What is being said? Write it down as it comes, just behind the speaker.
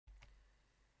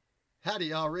Howdy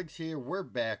y'all, Riggs here. We're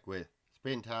back with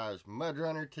Spintires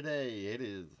Mudrunner today. It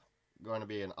is going to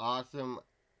be an awesome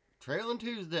Trailin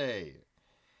Tuesday.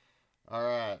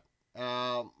 Alright,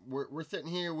 we're sitting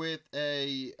here with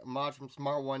a mod from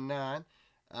SmarOneNine.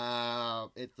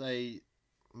 It's a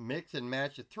mix and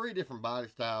match of 3 different body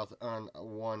styles on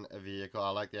one vehicle.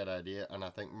 I like that idea, and I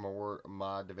think more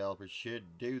mod developers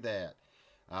should do that.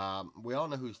 We all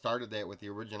know who started that with the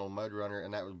original Mudrunner,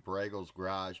 and that was Braggle's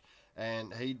Garage,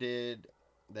 and he did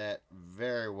that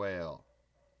very well.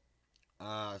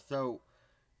 So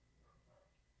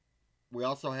we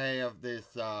also have this,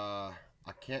 I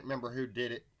can't remember who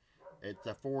did it. It's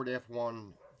a Ford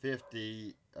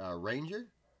F-150 Ranger,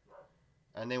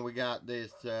 and then we got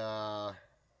this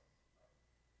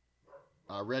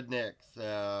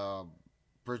Redneck's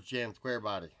first gen square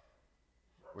body,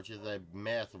 which is a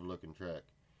massive looking truck.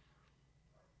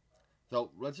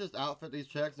 So let's just outfit these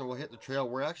trucks and we'll hit the trail.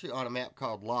 We're actually on a map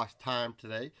called Lost Time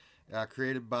today,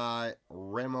 created by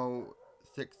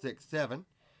Remo667.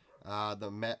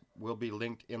 The map will be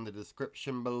linked in the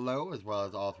description below, as well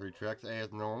as all 3 trucks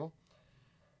as normal.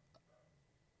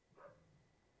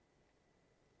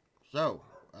 So,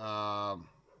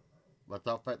 let's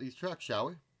outfit these trucks, shall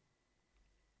we?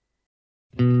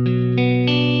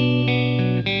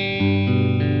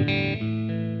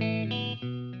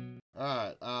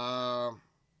 Alright,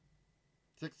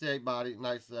 68 body,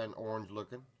 nice and orange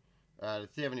looking. The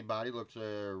 70 body looks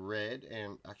red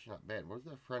and actually not bad. What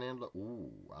does that front end look? Ooh,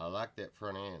 I like that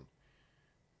front end.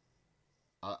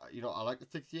 You know, I like the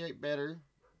 68 better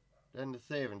than the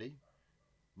 70,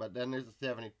 but then there's a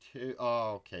 72.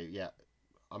 Oh, okay, yeah.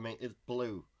 I mean, it's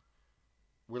blue.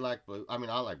 We like blue. I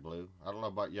mean, I like blue. I don't know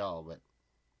about y'all, but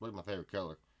blue's my favorite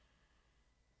color.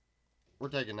 We're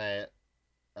taking that.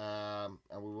 And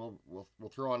we'll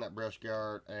throw on that brush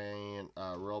guard, and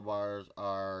roll bars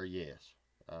are yes.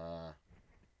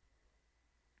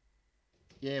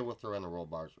 Yeah, we'll throw in the roll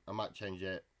bars. I might change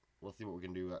that. We'll see what we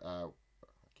can do. Okay,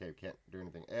 we can't do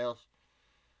anything else.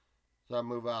 So I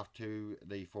move off to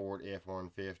the Ford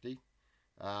F-150.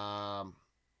 Alright,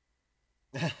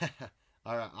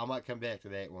 I might come back to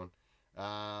that one.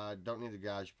 Don't need the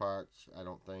garage parts, I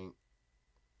don't think.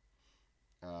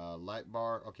 Light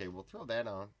bar. Okay, we'll throw that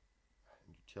on.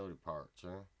 Utility parts,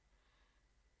 huh?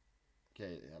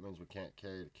 Okay, that means we can't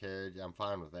carry the carriage. I'm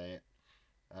fine with that.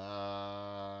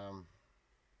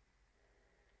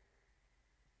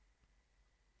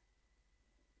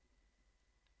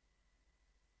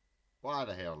 Why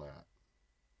the hell not?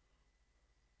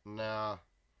 Nah,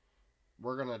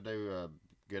 we're gonna do a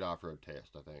good off-road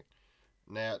test, I think.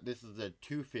 Now, this is a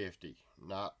 250,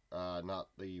 not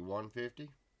the 150.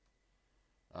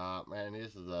 Man,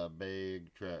 this is a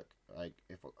big truck. Like,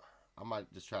 I might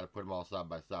just try to put them all side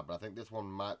by side, but I think this one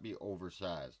might be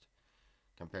oversized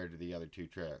compared to the other 2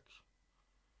 trucks.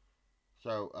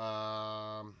 So,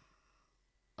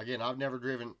 again, I've never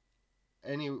driven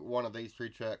any one of these 3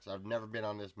 trucks. I've never been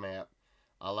on this map.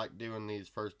 I like doing these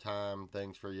first time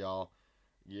things for y'all.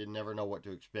 You never know what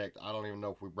to expect. I don't even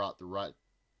know if we brought the right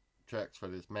trucks for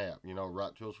this map. You know,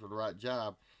 right tools for the right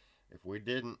job. If we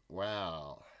didn't,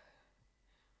 wow.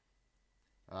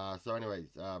 So anyways,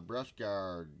 brush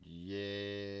guard,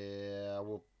 yeah, I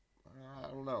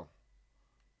don't know.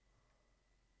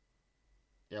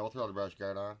 Yeah, we'll throw the brush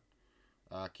guard on.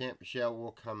 Camp shell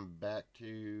we'll come back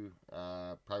to,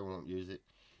 probably won't use it.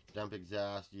 Dump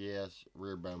exhaust, yes.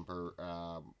 Rear bumper,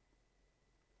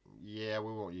 yeah,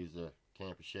 we won't use the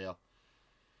camper shell.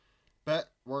 But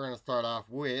we're going to start off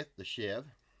with the Chev.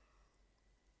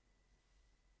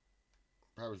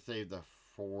 Probably save the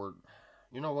Ford.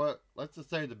 You know what? Let's just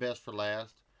save the best for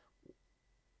last.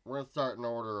 We're going to start in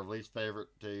order of least favorite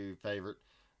to favorite.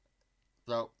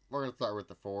 So, we're going to start with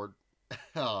the Ford.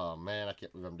 Oh, man, I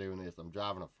can't believe I'm doing this. I'm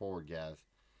driving a Ford, guys.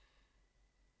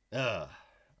 I'm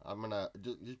going to...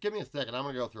 Just give me a second. I'm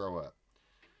going to go throw up.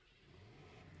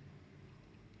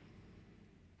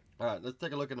 Alright, let's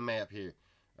take a look at the map here.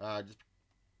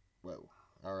 Whoa.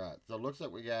 Alright, so it looks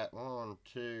like we got 1,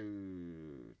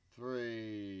 2,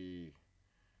 3...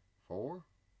 4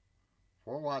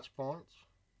 watch points.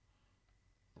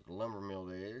 There's a lumber mill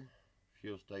there.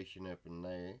 Fuel station up in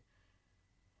there.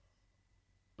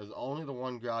 There's only the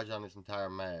 1 garage on this entire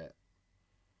map.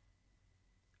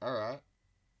 Alright.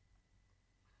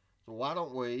 So why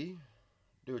don't we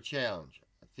do a challenge?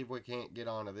 Let's see if we can't get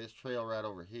onto this trail right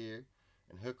over here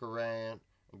and hook around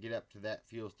and get up to that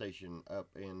fuel station up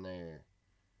in there.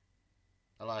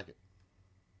 I like it.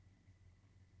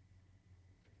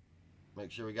 Make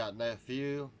sure we got enough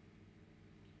fuel.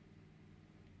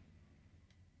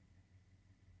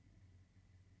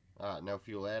 Alright, no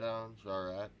fuel add-ons.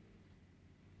 Alright.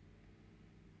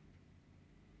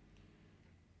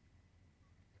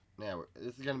 Now,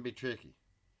 this is going to be tricky.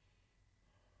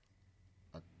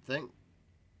 I think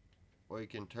we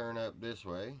can turn up this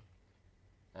way,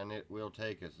 and it will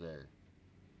take us there.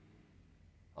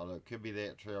 Although it could be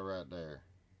that trail right there.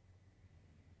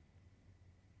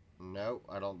 No,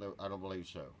 I don't believe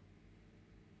so.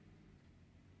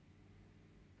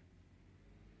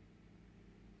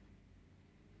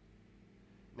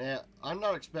 Now, I'm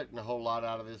not expecting a whole lot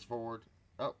out of this Ford.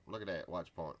 Oh, look at that,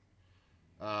 watch point.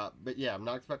 But yeah, I'm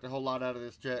not expecting a whole lot out of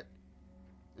this check.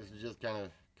 This is just kind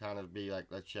of be like,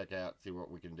 let's check out, see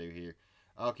what we can do here.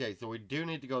 Okay, so we do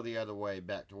need to go the other way,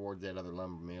 back towards that other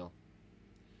lumber mill.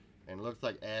 And it looks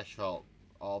like asphalt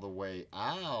all the way.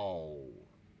 Ow!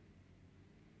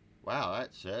 Wow,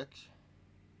 that sucks.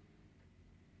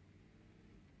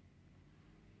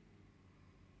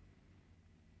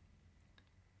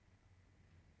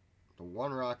 The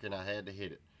one rock and I had to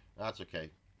hit it. That's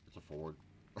okay. It's a Ford.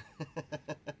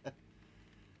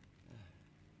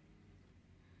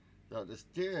 So the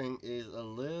steering is a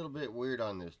little bit weird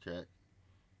on this truck.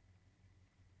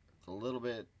 It's a little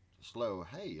bit slow.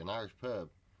 Hey, an Irish pub.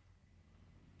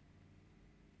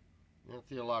 You don't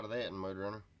see a lot of that in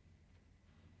Mudrunner.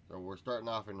 So we're starting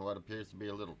off in what appears to be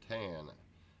a little tan.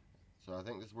 So I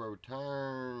think this is where we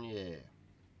turn. Yeah.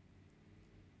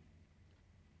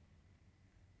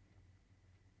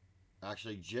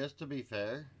 Actually, just to be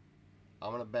fair,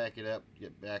 I'm going to back it up,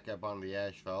 get back up on the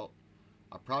asphalt.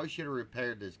 I probably should have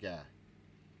repaired this guy.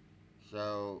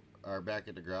 So, or back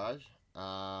at the garage.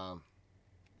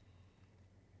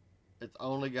 It's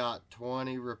only got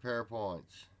 20 repair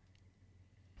points.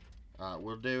 Alright,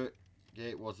 we'll do it.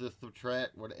 Okay, we'll just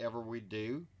subtract whatever we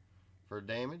do for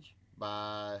damage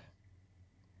by...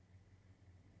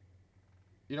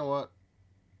 You know what?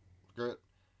 Screw it.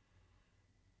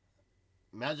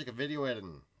 Magic of video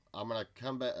editing. I'm going to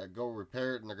come back, go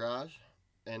repair it in the garage,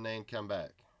 and then come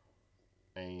back.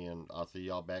 And I'll see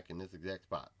y'all back in this exact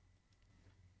spot.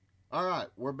 Alright,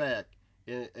 we're back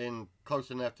in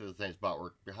close enough to the same spot.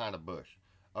 We're behind a bush.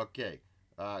 Okay,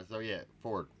 so yeah,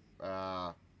 Ford.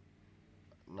 I'm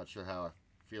not sure how I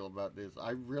feel about this.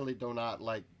 I really do not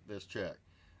like this truck.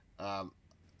 I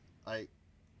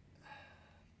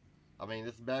mean,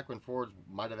 this is back when Fords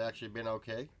might have actually been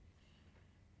okay.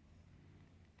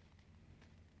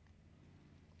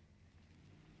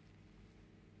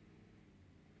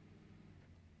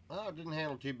 Oh, it didn't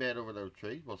handle too bad over those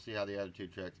trees. We'll see how the other two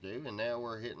trucks do. And now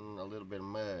we're hitting a little bit of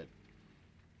mud.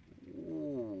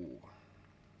 Ooh.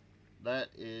 That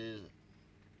is...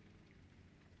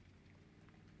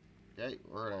 Okay,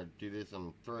 we're going to do this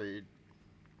on 3.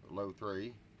 Low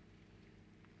 3.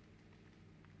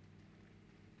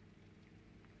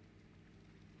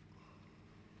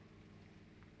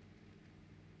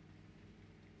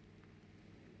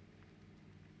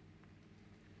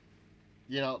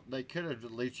 You know, they could have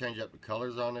at least changed up the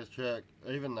colors on this truck.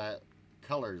 Even that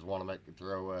colors want to make me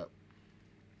throw up.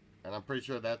 And I'm pretty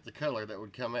sure that's the color that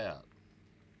would come out.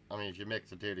 I mean, if you mix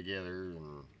the two together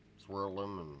and swirl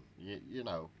them and, you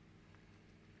know.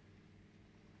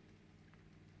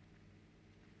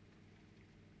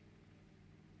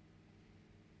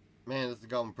 Man, this is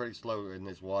going pretty slow in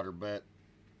this water, but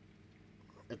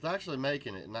it's actually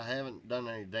making it, and I haven't done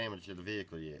any damage to the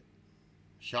vehicle yet.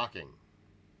 Shocking.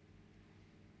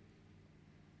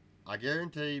 I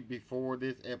guarantee before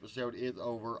this episode is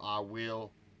over, I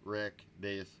will wreck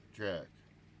this truck.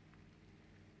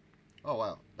 Oh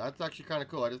wow, that's actually kind of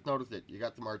cool. I just noticed it. You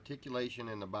got some articulation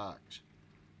in the box.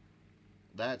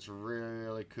 That's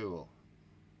really cool.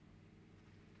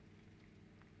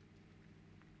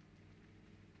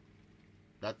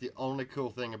 That's the only cool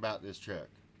thing about this truck.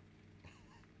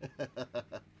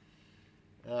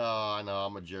 Oh, I know,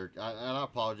 I'm a jerk. And I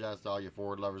apologize to all you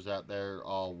Ford lovers out there,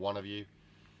 all one of you.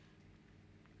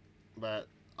 But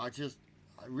I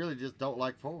really just don't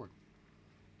like Ford.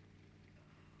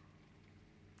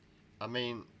 I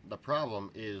mean, the problem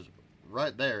is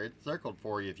right there. It's circled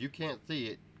for you. If you can't see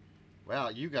it,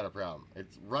 well, you got a problem.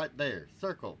 It's right there,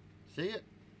 circled. See it?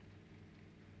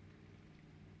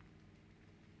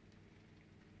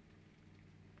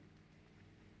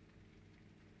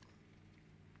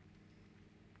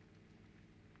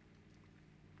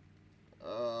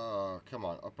 Come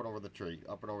on, up and over the tree,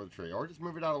 up and over the tree. Or just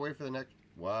move it out of the way for the next...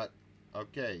 What?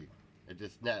 Okay. It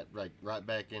just snapped right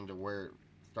back into where it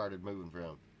started moving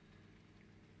from.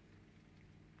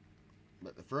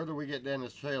 But the further we get down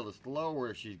this trail, the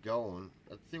slower she's going.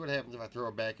 Let's see what happens if I throw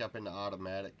her back up into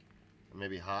automatic.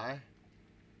 Maybe high?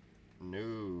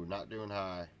 No, not doing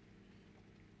high.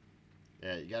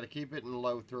 Yeah, you got to keep it in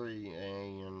low 3,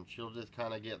 and she'll just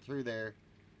kind of get through there.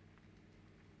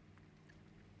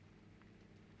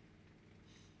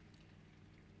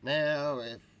 Now,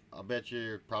 if I bet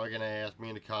you're probably going to ask me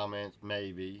in the comments,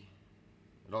 maybe.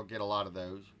 I don't get a lot of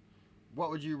those. What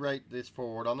would you rate this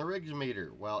Ford on the Riggs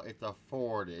meter? Well, it's a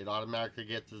Ford. It automatically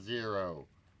gets a 0.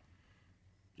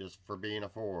 Just for being a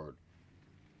Ford.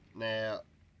 Now,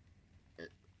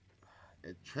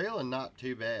 it's trailing not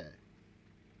too bad.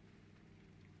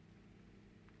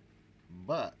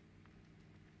 But,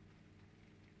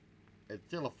 it's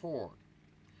still a Ford.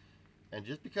 And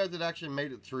just because it actually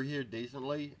made it through here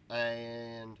decently,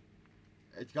 and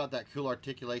it's got that cool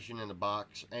articulation in the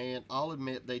box, and I'll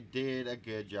admit they did a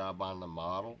good job on the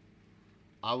model.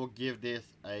 I will give this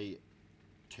a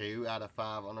 2 out of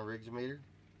 5 on the Riggs meter.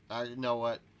 You know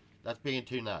what? That's being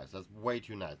too nice. That's way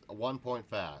too nice. A 1.5.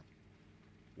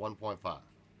 1.5.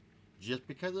 Just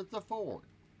because it's a Ford.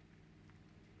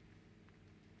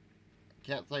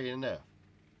 Can't say it enough.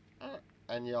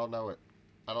 And y'all know it.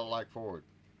 I don't like Ford.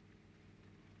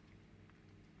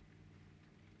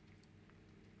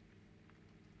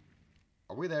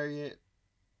 Are we there yet?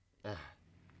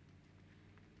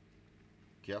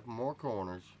 Couple more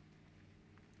corners.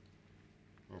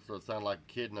 So it sounds like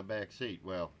a kid in the back seat.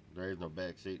 Well, there is no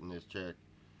back seat in this truck.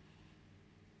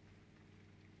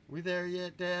 We there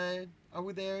yet, Dad? Are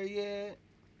we there yet?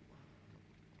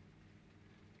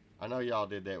 I know y'all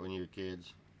did that when you were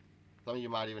kids. Some of you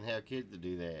might even have kids to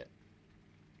do that.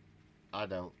 I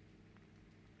don't.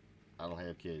 I don't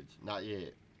have kids. Not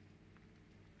yet.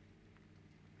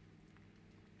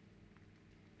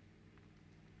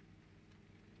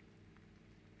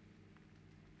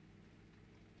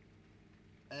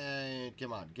 And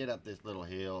come on, get up this little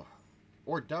hill.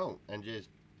 Or don't, and just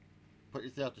put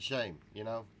yourself to shame, you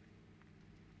know?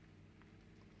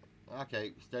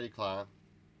 Okay, steady climb.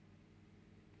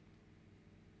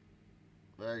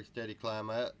 Very steady climb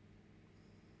up.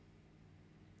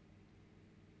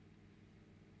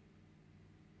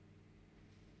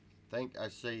 Think I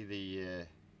see the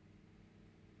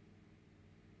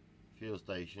fuel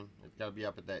station. It's got to be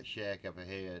up at that shack up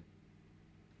ahead.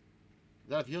 Is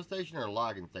that a fuel station or a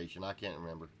logging station? I can't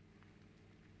remember.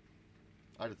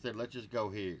 I just said, let's just go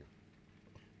here.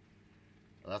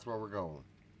 That's where we're going.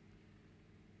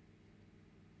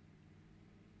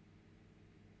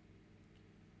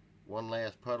 One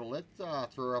last puddle. Let's throw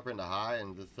her up into high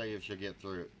and just see if she'll get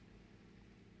through it.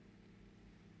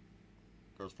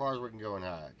 Go as far as we can go in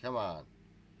high. Come on.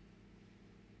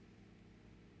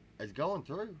 It's going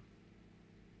through.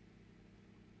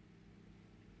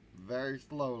 Very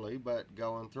slowly, but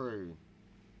going through.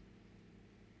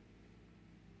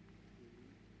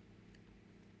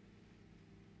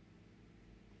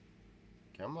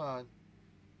 Come on.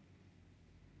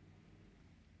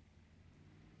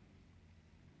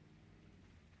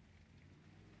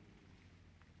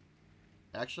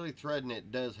 Actually, threading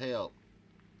it does help.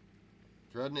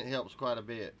 Threading it helps quite a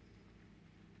bit.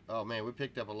 Oh man, we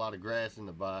picked up a lot of grass in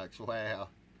the box. Wow.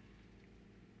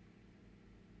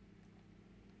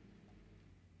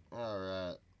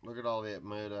 Alright. Look at all that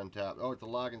mud on top. Oh, it's a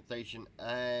logging station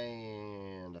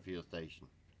and a fuel station.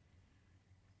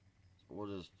 So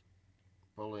we'll just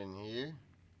pull in here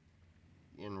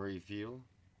and refuel.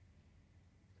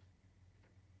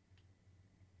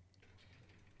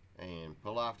 And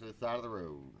pull off to the side of the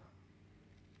road.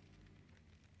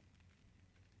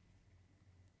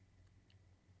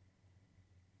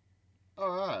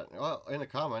 Alright, well, in the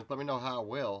comments, let me know how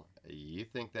well you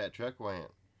think that truck went.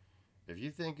 If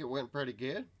you think it went pretty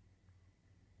good,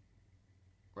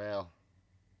 well,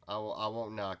 I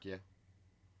won't knock you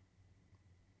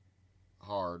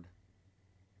hard.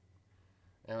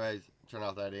 Anyways, turn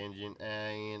off that engine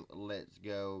and let's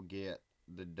go get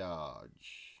the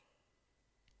Dodge.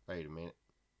 Wait a minute.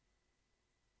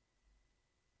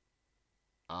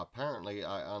 Apparently,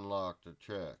 I unlocked the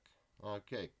truck.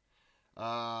 Okay.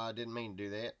 I didn't mean to do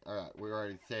that. Alright, we're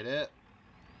already set up.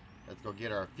 Let's go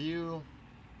get our fuel.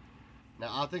 Now,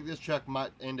 I think this truck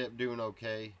might end up doing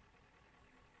okay.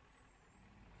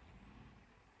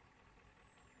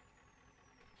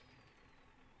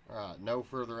 Alright, no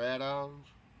further add-ons.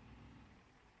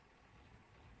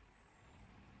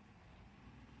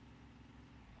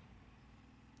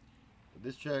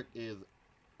 This truck is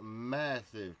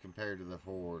massive compared to the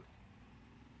Ford.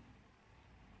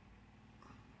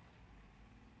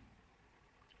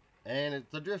 And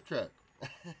it's a drift truck.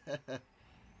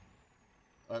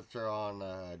 Let's turn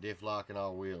on diff lock and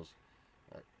all wheels.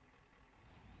 Right.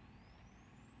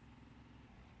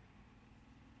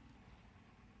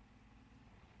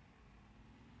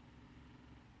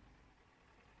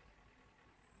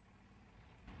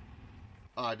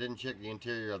 Oh, I didn't check the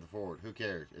interior of the Ford. Who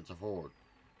cares? It's a Ford.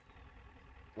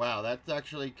 Wow, that's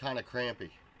actually kind of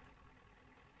crampy.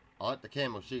 I like the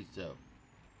camo seats though.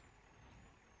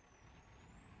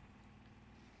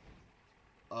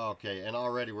 Okay, and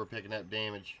already we're picking up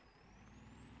damage.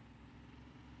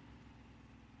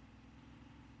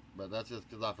 But that's just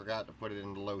because I forgot to put it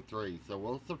into low 3. So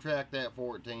we'll subtract that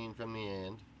 14 from the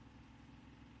end.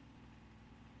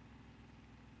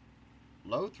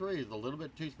 Low 3 is a little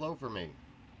bit too slow for me.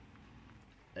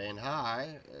 And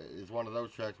high is one of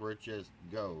those trucks where it just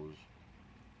goes.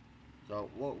 So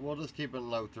we'll just keep it in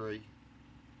low 3.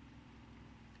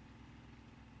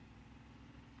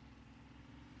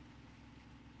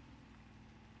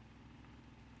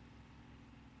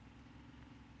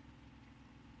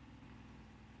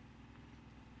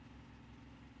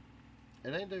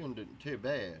 It ain't doing too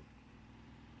bad.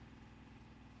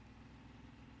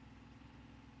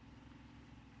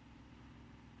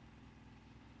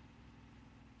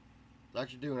 It's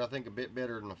actually doing, I think, a bit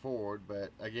better than the Ford, but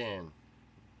again,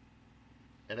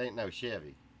 it ain't no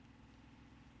Chevy.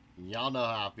 Y'all know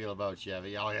how I feel about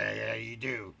Chevy. Oh, yeah, you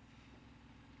do.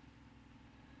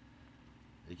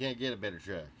 You can't get a better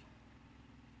truck.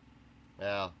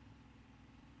 Well,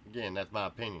 again, that's my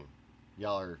opinion.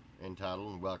 Y'all are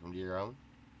entitled and welcome to your own.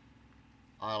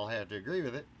 I don't have to agree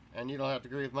with it, and you don't have to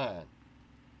agree with mine.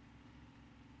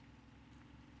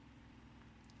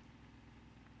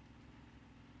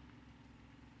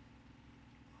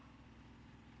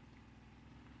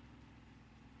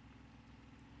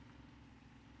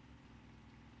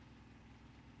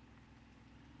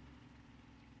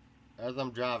 As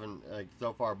I'm driving,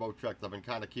 so far both trucks, I've been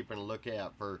kind of keeping a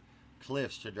lookout for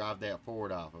cliffs to drive that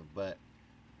Ford off of, but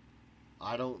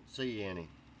I don't see any.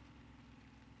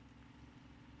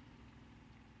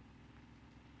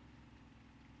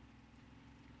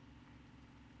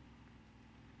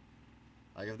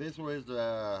 Like if this was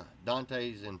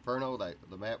Dante's Inferno,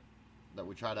 the map that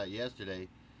we tried out yesterday,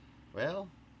 well,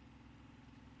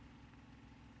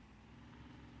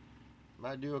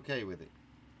 might do okay with it.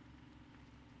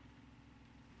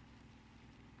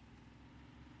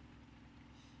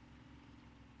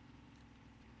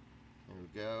 Here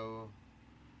we go.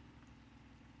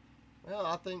 Well,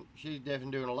 I think she's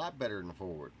definitely doing a lot better than the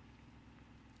Ford.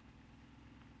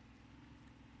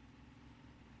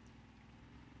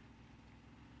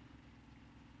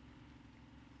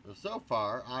 So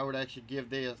far, I would actually give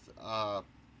this, I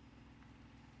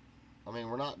mean,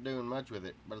 we're not doing much with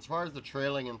it, but as far as the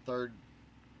trailing in third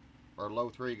or low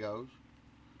 3 goes,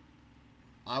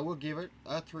 I will give it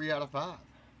a 3 out of 5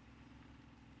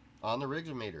 on the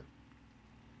RIGGSimeter.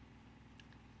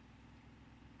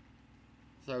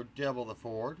 So double the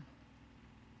Ford.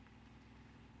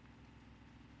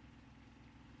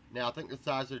 Now I think the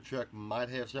size of the truck might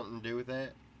have something to do with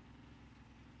that.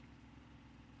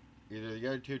 Either the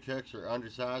other two trucks are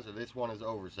undersized or this one is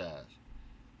oversized.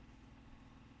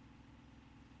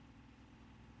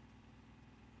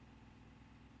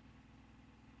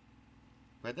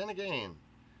 But then again,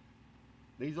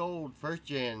 these old first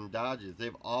gen Dodges,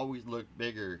 they've always looked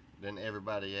bigger than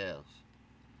everybody else.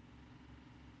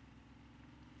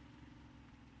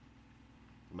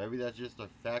 Maybe that's just the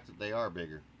fact that they are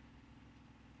bigger.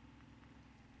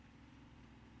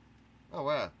 Oh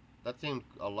wow, that seemed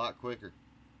a lot quicker.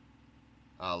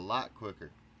 A lot quicker.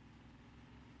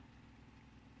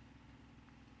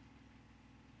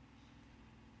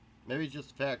 Maybe it's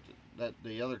just the fact that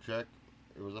the other truck,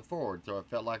 it was a Ford, so it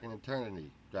felt like an eternity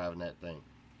driving that thing.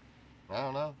 I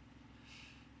don't know.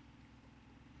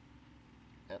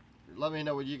 Let me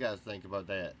know what you guys think about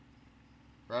that.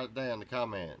 Write it down in the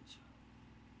comments.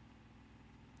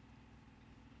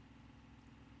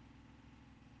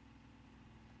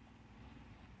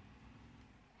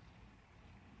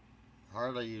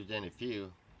 Hardly used any fuel.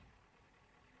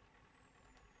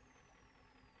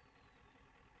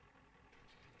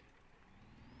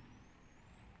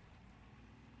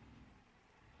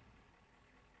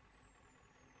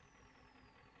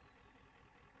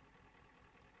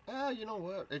 You know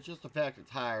what? It's just the fact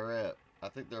it's higher up. I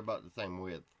think they're about the same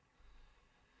width.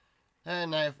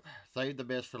 And I've saved the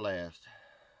best for last.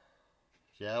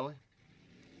 Shall we?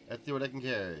 Let's see what I can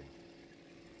carry.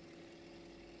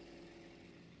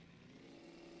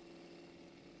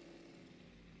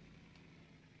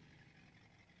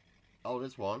 Oh,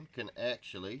 this one can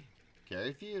actually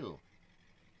carry fuel.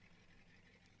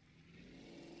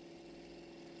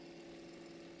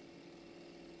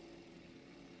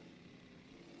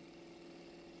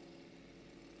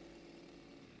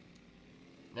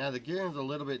 Now the gearing's a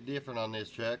little bit different on this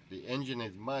truck. The engine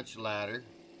is much lighter.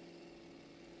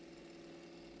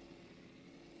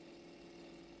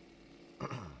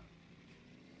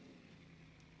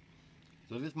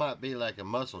 So this might be like a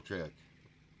muscle truck.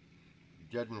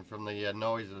 judging from the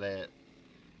noise of that.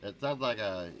 It sounds like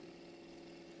a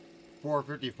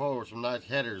 454 with some nice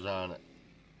headers on it.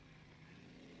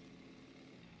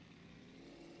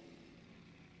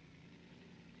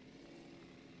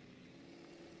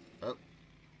 Oh,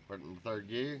 put it in the third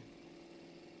gear.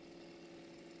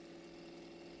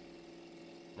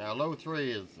 Now low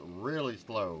 3 is really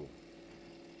slow.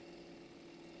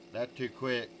 That's too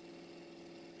quick.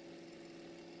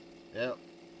 Yep.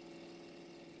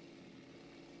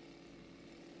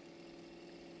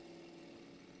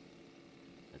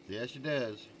 Yes, she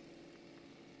does.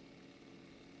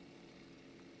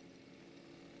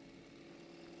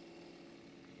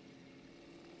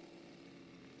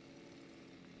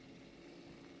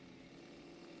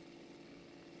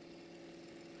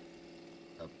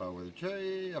 Up over the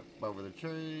tree, up over the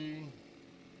tree.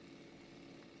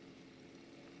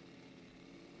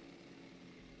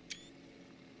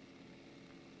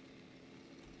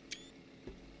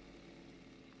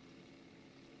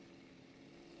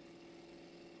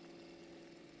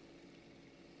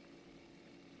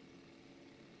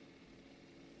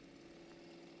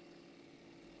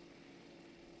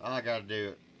 I gotta do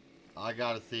it. I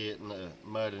gotta see it in the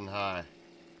mud and high.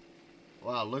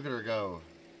 Wow, look at her go.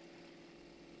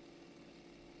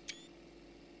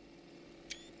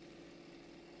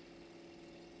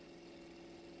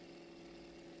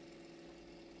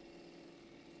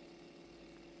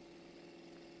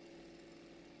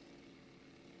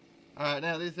 Alright,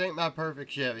 now this ain't my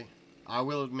perfect Chevy. I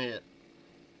will admit.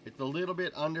 It's a little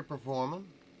bit underperforming.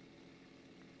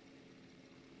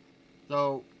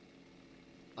 So,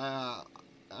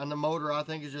 on the motor, I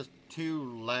think is just too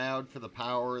loud for the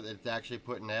power that it's actually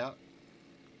putting out.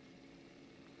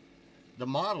 The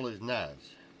model is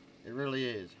nice. It really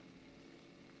is.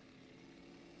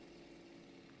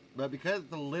 But because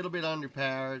it's a little bit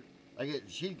underpowered, like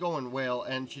she's going well,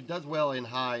 and she does well in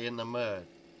high in the mud.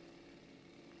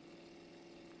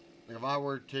 If I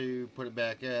were to put it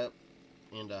back up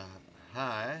into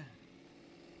high,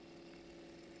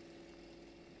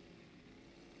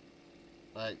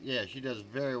 like, yeah, she does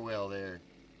very well there.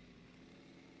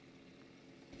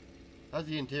 How's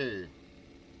the interior?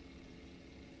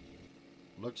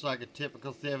 Looks like a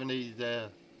typical 70s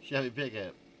Chevy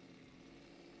pickup.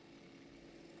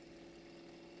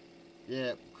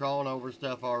 Yeah, crawling over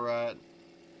stuff alright.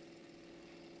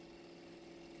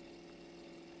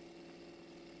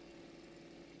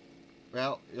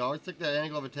 Well, you always took that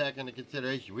angle of attack into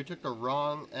consideration. We took the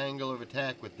wrong angle of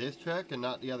attack with this truck and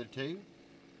not the other two.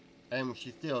 And she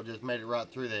still just made it right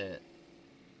through that.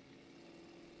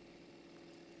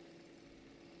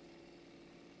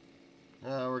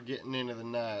 We're getting into the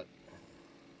night.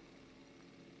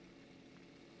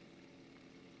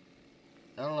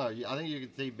 I don't know. I think you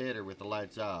can see better with the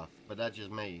lights off. But that's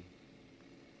just me.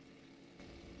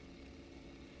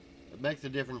 It makes a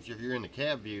difference if you're in the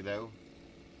cab view, though.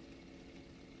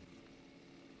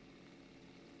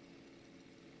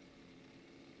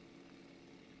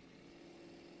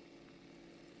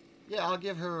 Yeah, I'll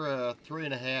give her a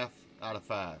 3.5 out of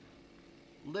 5.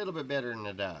 A little bit better than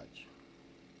the Dodge.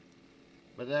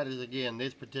 But that is, again,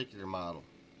 this particular model.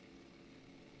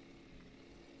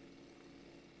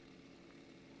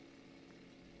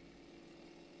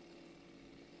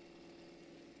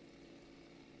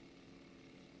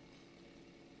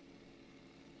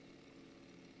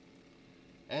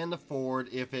 And the Ford,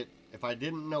 if I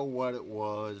didn't know what it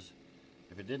was,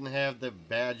 if it didn't have the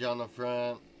badge on the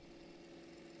front,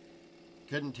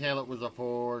 couldn't tell it was a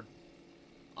Ford,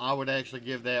 I would actually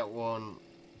give that one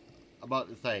about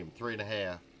the same,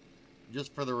 3.5,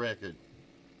 just for the record.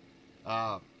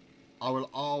 I will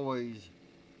always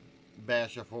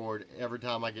bash a Ford every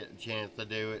time I get a chance to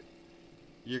do it.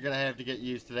 You're going to have to get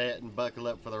used to that and buckle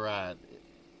up for the ride.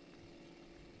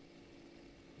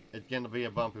 It's going to be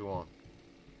a bumpy one.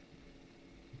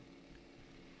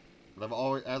 But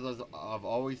I've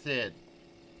always said,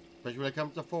 especially when it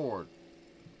comes to Ford,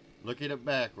 look at it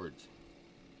backwards.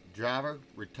 Driver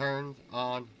returns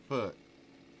on foot.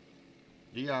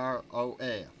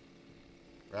 DROF.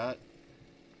 Right?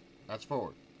 That's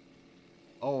Ford.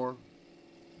 Or,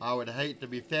 I would hate to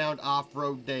be found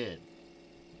off-road dead.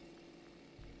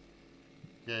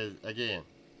 Because, again,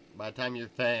 by the time you're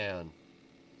found,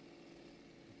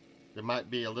 there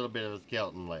might be a little bit of a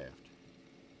skeleton left.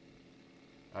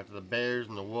 After the bears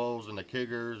and the wolves and the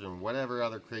cougars and whatever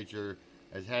other creature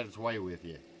has had its way with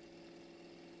you.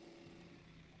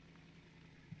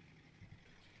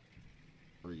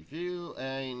 Refuel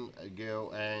and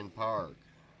go and park.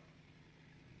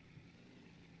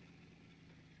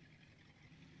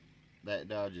 That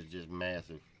Dodge is just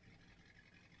massive.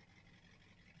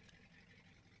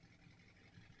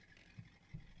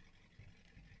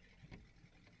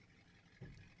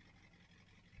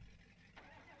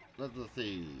 let's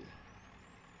see.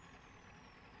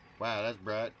 Wow, that's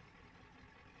bright.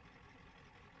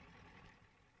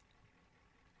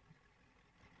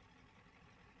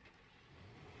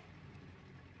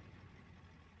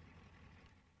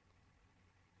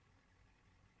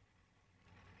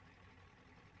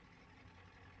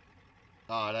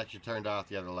 Oh, it actually turned off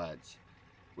the other lights.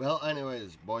 Well,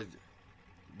 anyways, boys,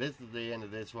 this is the end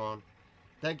of this one.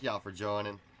 Thank y'all for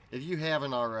joining. If you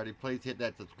haven't already, please hit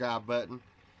that subscribe button.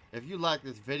 If you like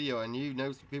this video and you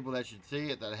know some people that should see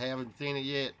it that haven't seen it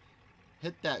yet,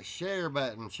 hit that share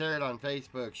button. Share it on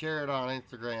Facebook. Share it on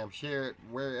Instagram. Share it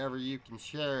wherever you can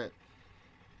share it.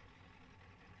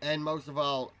 And most of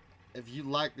all, if you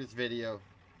like this video,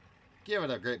 give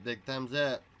it a great big thumbs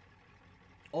up.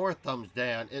 Or thumbs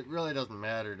down. It really doesn't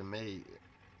matter to me.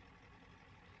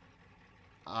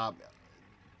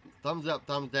 Thumbs up,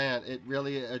 thumbs down. It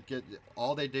really,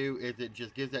 all they do is it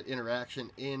just gives that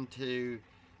interaction into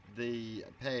the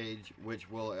page, which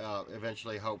will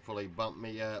eventually, hopefully, bump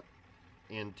me up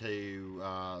into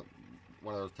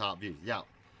one of those top views. Yeah.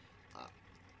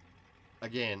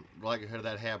 Again, the likelihood of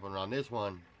that happening on this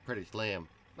one, pretty slim.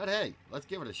 But hey, let's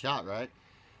give it a shot, right?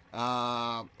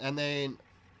 And then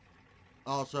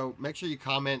also, make sure you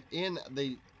comment in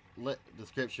the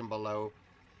description below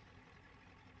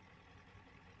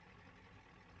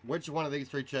which one of these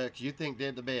three trucks you think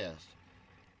did the best.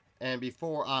 And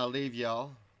before I leave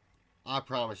y'all, I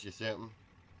promise you something.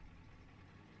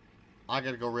 I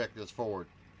gotta go wreck this Ford.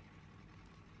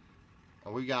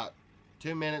 And we got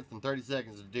 2 minutes and 30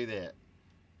 seconds to do that.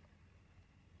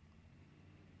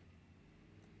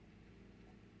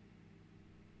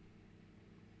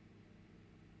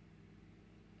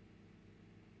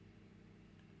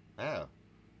 Oh,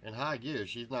 in high gear,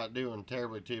 she's not doing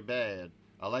terribly too bad.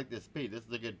 I like this speed. This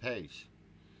is a good pace.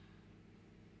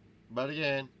 But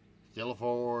again, still a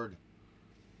Ford.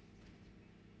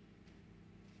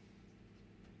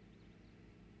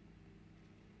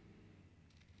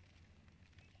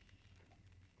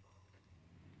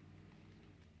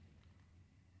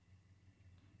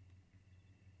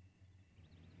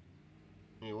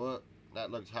 You know what?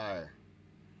 That looks higher.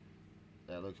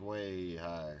 That looks way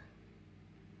higher.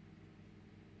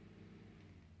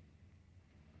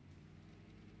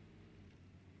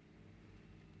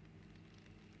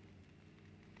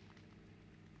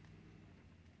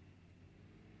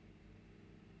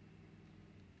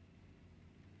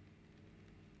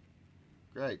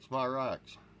 Great, smart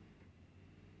rocks.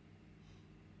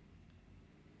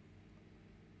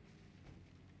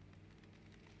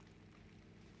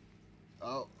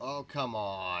 Oh, come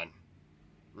on.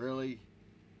 Really?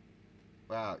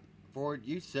 Wow, Ford,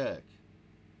 you suck.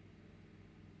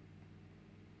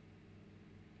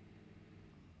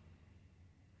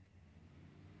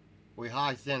 We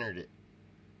high centered it.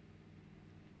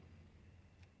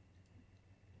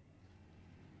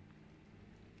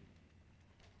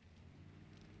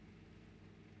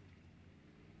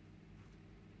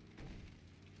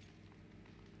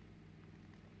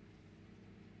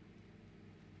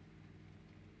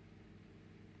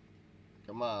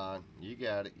 Come on, you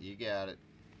got it, you got it.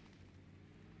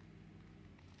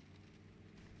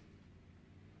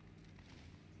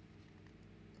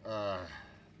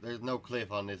 There's no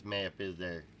cliff on this map, is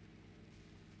there?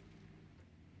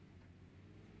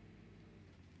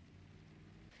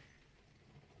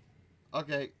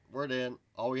 Okay, we're done.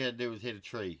 All we had to do was hit a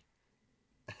tree.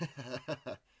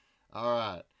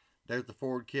 Alright, there's the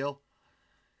Ford kill.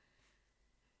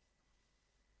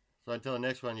 So until the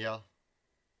next one, y'all,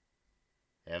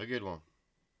 have a good one.